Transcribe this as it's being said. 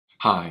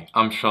Hi,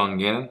 I'm Sean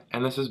Gannon,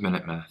 and this is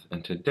Minute Math,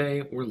 and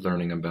today we're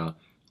learning about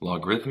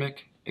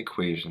logarithmic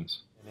equations.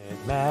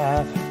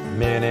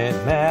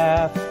 Minute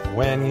Math,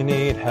 when you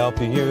need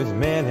help you use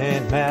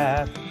Minute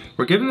Math.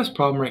 We're given this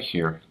problem right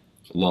here.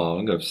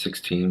 Log of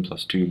 16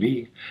 plus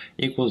 2b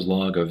equals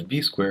log of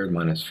b squared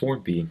minus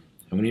 4b,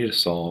 and we need to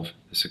solve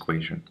this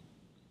equation.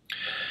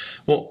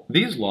 Well,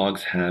 these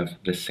logs have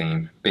the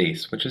same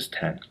base, which is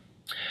 10.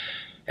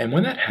 And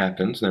when that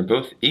happens, and they're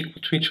both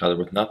equal to each other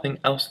with nothing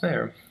else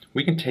there,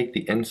 we can take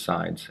the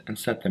insides and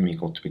set them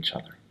equal to each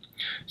other.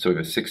 So we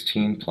have a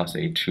 16 plus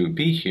a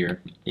 2b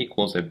here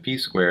equals a b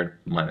squared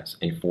minus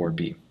a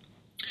 4b.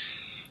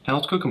 Now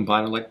let's go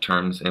combine our like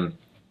terms and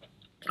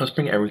let's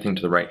bring everything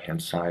to the right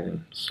hand side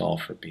and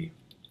solve for b.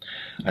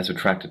 I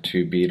subtract a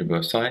 2b to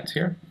both sides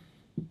here,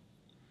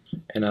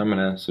 and I'm going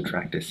to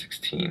subtract a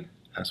 16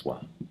 as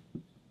well.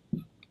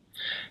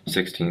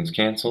 16's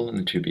cancel and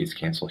the 2b's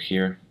cancel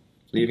here,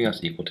 leaving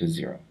us equal to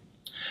 0.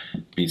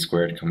 b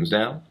squared comes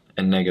down,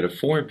 and negative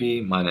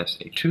 4b minus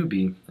a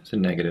 2b is a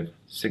negative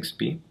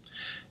 6b,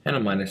 and a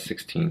minus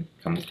 16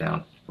 comes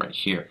down right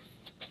here.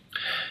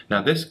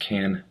 Now this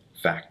can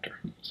factor,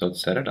 so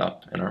let's set it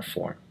up in our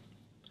form.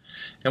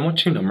 And what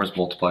two numbers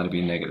multiply to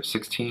be negative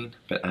 16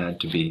 but add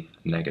to be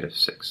negative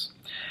 6?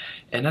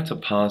 And that's a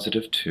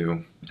positive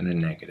 2 and a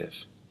negative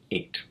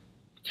 8.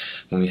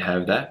 When we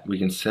have that, we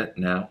can set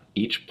now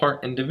each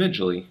part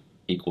individually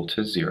equal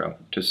to 0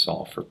 to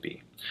solve for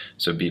b.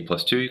 So b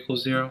plus 2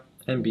 equals 0,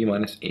 and b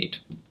minus 8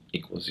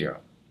 equals 0.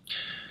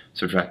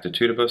 Subtract the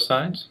 2 to both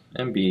sides,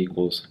 and b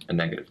equals a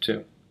negative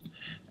 2.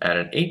 Add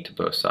an 8 to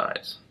both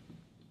sides,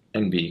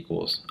 and b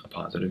equals a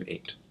positive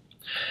 8.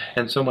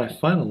 And so my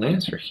final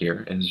answer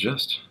here is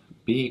just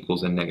b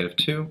equals a negative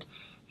 2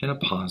 and a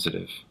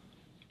positive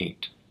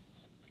 8.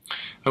 I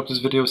hope this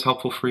video was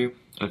helpful for you,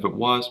 and if it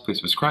was, please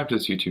subscribe to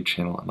this YouTube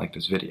channel and like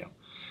this video.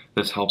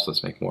 This helps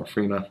us make more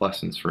free math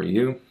lessons for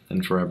you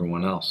and for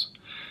everyone else.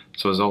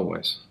 So as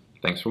always,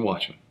 thanks for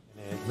watching.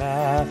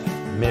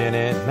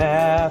 Minute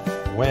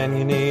Math, when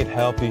you need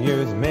help you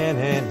use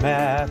Minute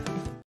Math.